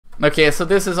Okay, so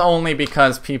this is only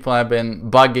because people have been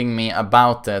bugging me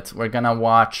about it. We're gonna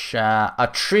watch a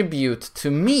tribute to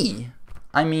me.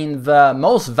 I mean, the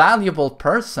most valuable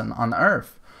person on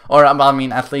Earth. Or, I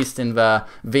mean, at least in the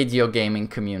video gaming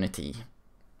community.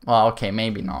 Well, okay,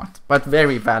 maybe not, but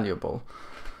very valuable.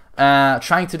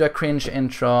 Trying to do a cringe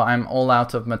intro. I'm all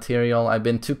out of material. I've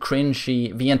been too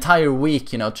cringy the entire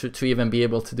week, you know, to even be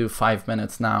able to do 5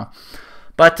 minutes now.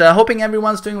 But hoping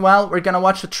everyone's doing well. We're gonna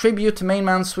watch a tribute to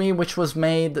TheMainManSWE, which was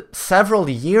made several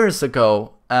years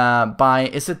ago by,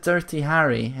 is it Dirty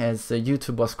Harry, as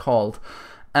YouTube was called.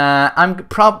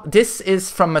 This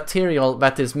is from material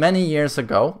that is many years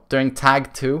ago, during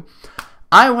Tag 2.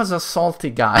 I was a salty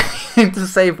guy, to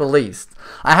say the least.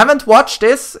 I haven't watched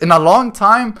this in a long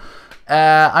time.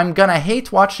 I'm gonna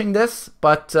hate watching this,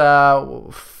 but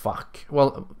fuck.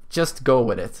 Well, just go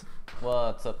with it.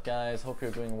 What's up, guys? Hope you're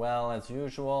doing well as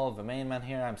usual. The main man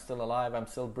here. I'm still alive. I'm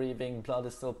still breathing. Blood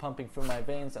is still pumping through my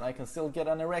veins, and I can still get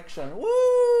an erection. Woo!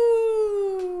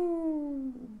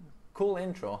 Cool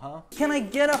intro, huh? Can I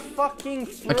get a fucking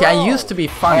throw? Okay, I used to be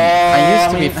funny. I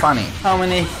used to be funny. How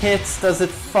many hits does it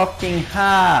fucking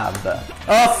have?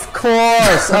 Of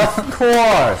course, of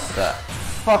course.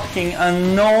 Fucking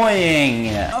annoying.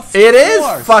 It is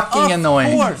fucking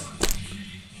annoying. Course.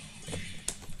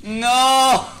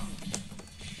 No.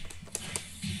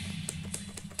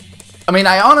 I mean,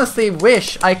 I honestly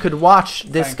wish I could watch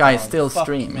this guy still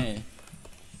stream. Me.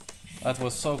 That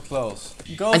was so close.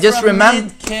 Go I just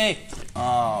remember.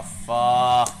 Oh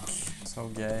fuck! So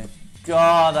gay.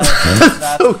 God, I hate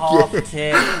that so hop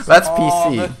kick. That's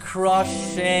PC. The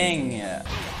crushing.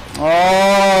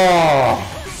 Oh,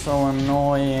 so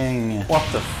annoying. What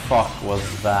the fuck was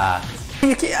that?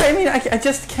 I mean, I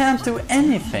just can't do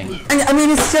anything. I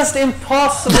mean, it's just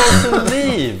impossible to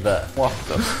leave. What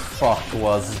the fuck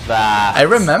was that? I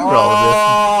remember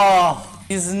all of this.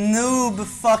 These noob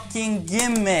fucking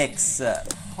gimmicks.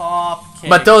 Pop kick,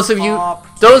 but those of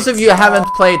you haven't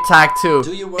played Tag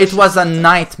 2, it was a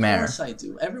nightmare. Of course I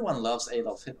do. Everyone loves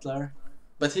Adolf Hitler,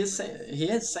 but he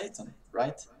is Satan,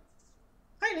 right?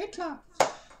 Hi Hitler.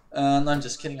 No, I'm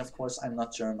just kidding. Of course, I'm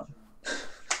not German.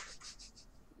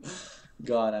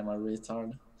 God, I'm a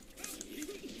retard.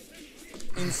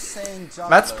 Insane job.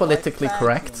 That's politically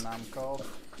correct. You,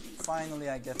 finally,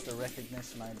 I get the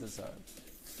recognition I deserve.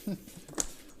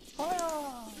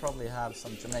 Probably have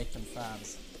some Jamaican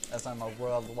fans, as I'm a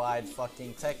worldwide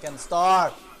fucking Tekken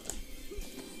star.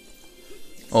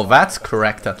 Oh, that's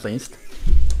correct at least.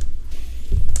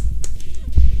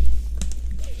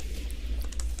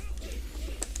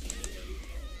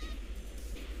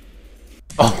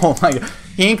 Oh my god,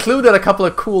 he included a couple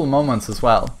of cool moments as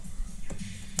well.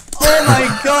 Oh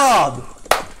my god!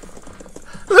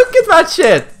 Look at that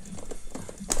shit!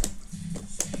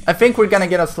 I think we're gonna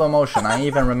get a slow motion, I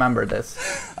even remember this.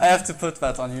 I have to put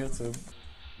that on YouTube.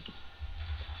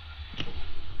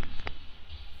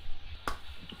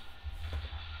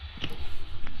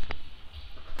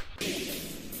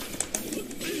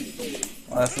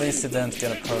 Well, at least he didn't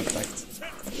get it perfect.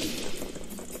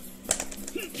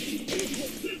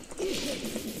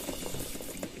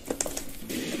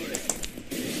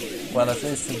 Well, at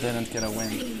least he didn't get a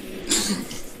win.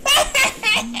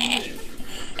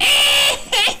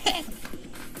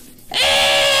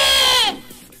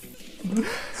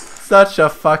 Such a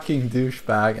fucking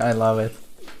douchebag, I love it.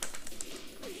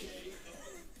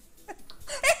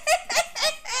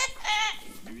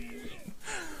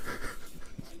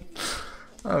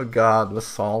 Oh god, the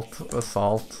salt, the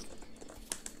salt.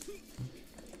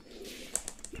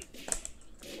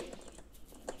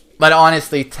 But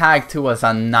honestly, Tag 2 was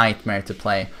a nightmare to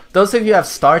play. Those of you who have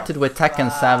started with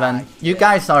Tekken 7, you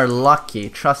guys are lucky.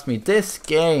 Trust me, this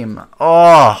game,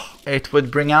 oh, it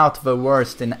would bring out the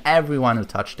worst in everyone who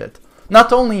touched it.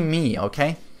 Not only me,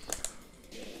 okay?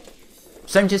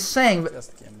 So I'm just saying,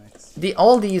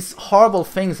 all these horrible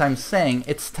things I'm saying,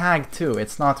 it's Tag 2,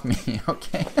 it's not me,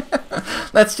 okay?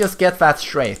 Let's just get that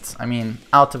straight. I mean,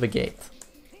 out of the gate.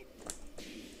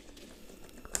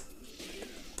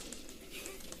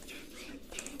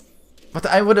 But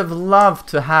I would have loved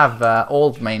to have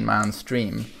Old Main Man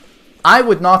stream. I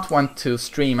would not want to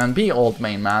stream and be Old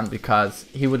Main Man because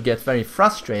he would get very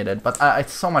frustrated, but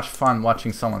it's so much fun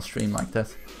watching someone stream like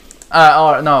this.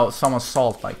 Or no, someone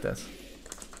salt like this.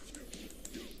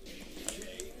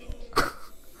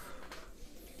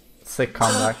 Sick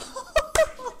comeback.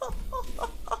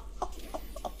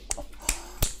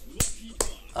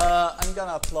 I'm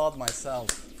gonna applaud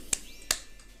myself.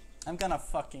 I'm gonna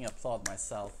fucking applaud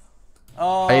myself.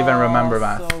 Oh, I even remember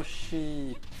that. So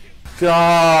cheap.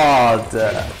 God.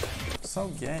 So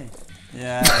gay.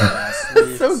 Yeah,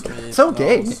 sweet, So, sweet. so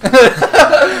gay.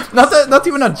 Sweet. Not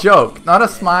even a joke, not a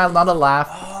smile, not a laugh.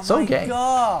 Oh so my gay.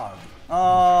 God.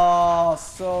 Oh,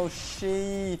 so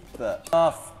sheep.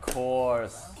 Of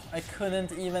course. I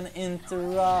couldn't even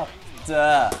interrupt.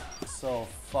 So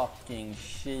fucking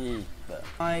sheep.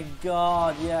 My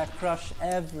God, yeah, crush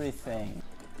everything.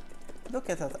 Look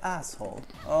at that asshole.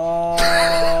 Oh.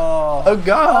 Oh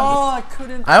God. Oh, I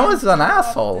couldn't. I was an interrupt.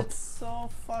 asshole. It's so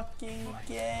fucking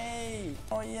gay.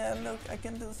 Oh yeah, look, I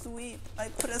can do sweep. I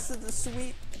press the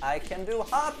sweep. I can do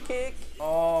hop kick.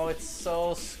 Oh, it's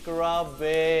so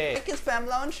scrubby. I can spam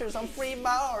launchers on free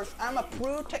bars. I'm a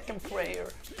pro Tekken player.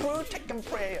 Pro Tekken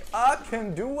player. I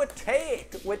can do a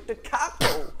take with the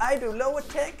capo. I do low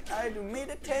attack. I do mid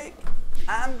attack.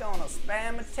 I'm gonna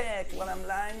spam attack while I'm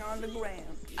lying on the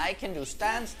ground. I can do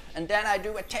stance and then I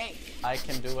do a take. I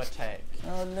can do a take.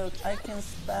 Oh look, I can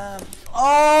spam.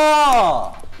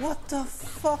 Oh! What the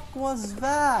fuck was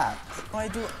that? Why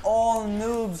do all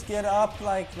noobs get up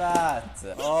like that?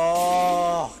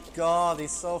 Oh God,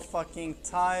 it's so fucking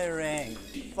tiring.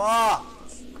 Fuck!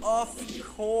 Of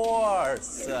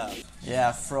course!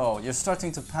 Yeah, Fro, you're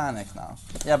starting to panic now.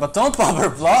 Yeah, but don't bother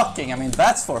blocking. I mean,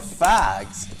 that's for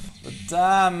fags. But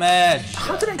damage!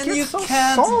 How did I get and you so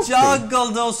can't salty?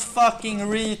 juggle those fucking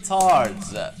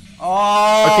retards!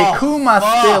 Oh! Okay, Kuma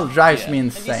still drives me Have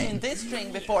you seen insane. this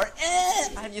string before?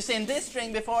 Have you seen this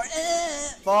string before?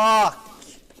 Fuck!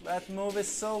 That move is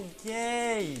so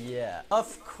gay!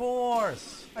 Of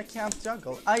course! I can't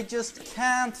juggle. I just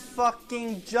can't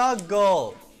fucking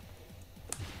juggle!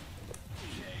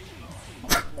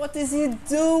 What is he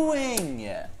doing?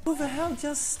 Who the hell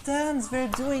just stands there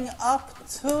doing up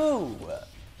two?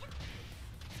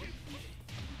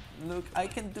 Look, I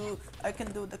can do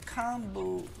the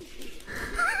combo.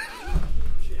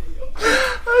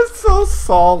 I'm so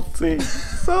salty.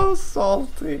 So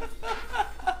salty.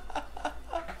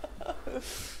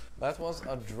 That was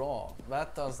a draw.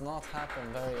 That does not happen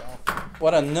very often.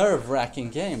 What a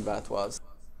nerve-wracking game that was.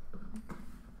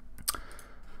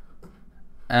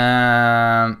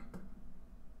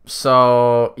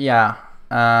 So yeah,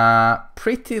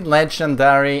 pretty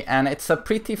legendary, and it's a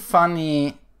pretty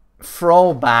funny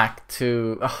throwback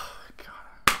to. Oh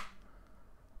God.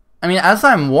 I mean, as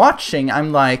I'm watching,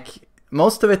 I'm like,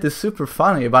 most of it is super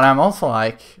funny, but I'm also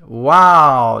like,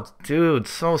 wow, dude,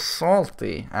 so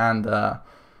salty, and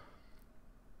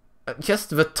just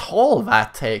the toll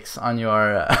that takes on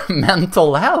your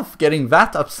mental health, getting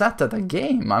that upset at a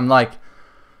game. I'm like,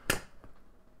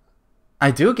 I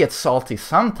do get salty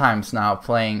sometimes now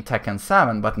playing Tekken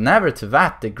 7, but never to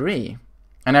that degree.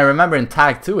 And I remember in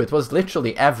Tag 2, it was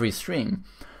literally every stream.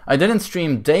 I didn't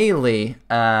stream daily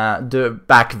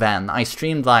back then. I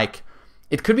streamed like,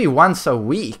 it could be once a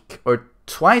week or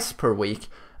twice per week.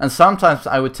 And sometimes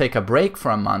I would take a break for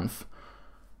a month.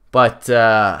 But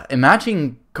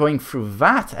imagine going through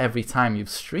that every time you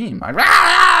stream. Like,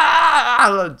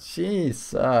 oh,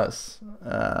 Jesus.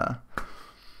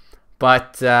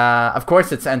 But of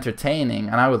course it's entertaining,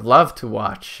 and I would love to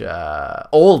watch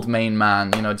old main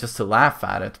man, you know, just to laugh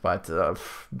at it. But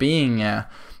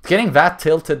getting that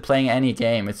tilted playing any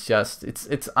game, it's just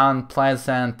it's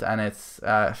unpleasant, and it's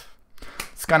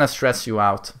gonna stress you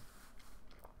out.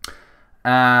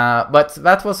 But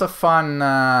that was a fun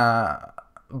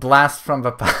blast from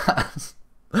the past,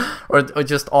 or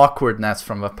just awkwardness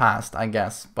from the past, I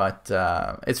guess. But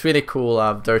it's really cool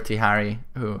of Dirty Harry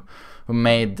who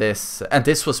made this, and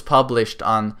this was published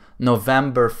on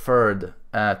November 3rd,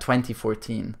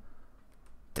 2014.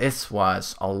 This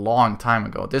was a long time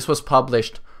ago. This was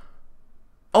published,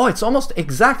 oh, it's almost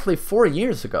exactly 4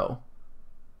 years ago.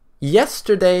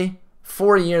 Yesterday,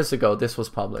 4 years ago, this was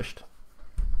published.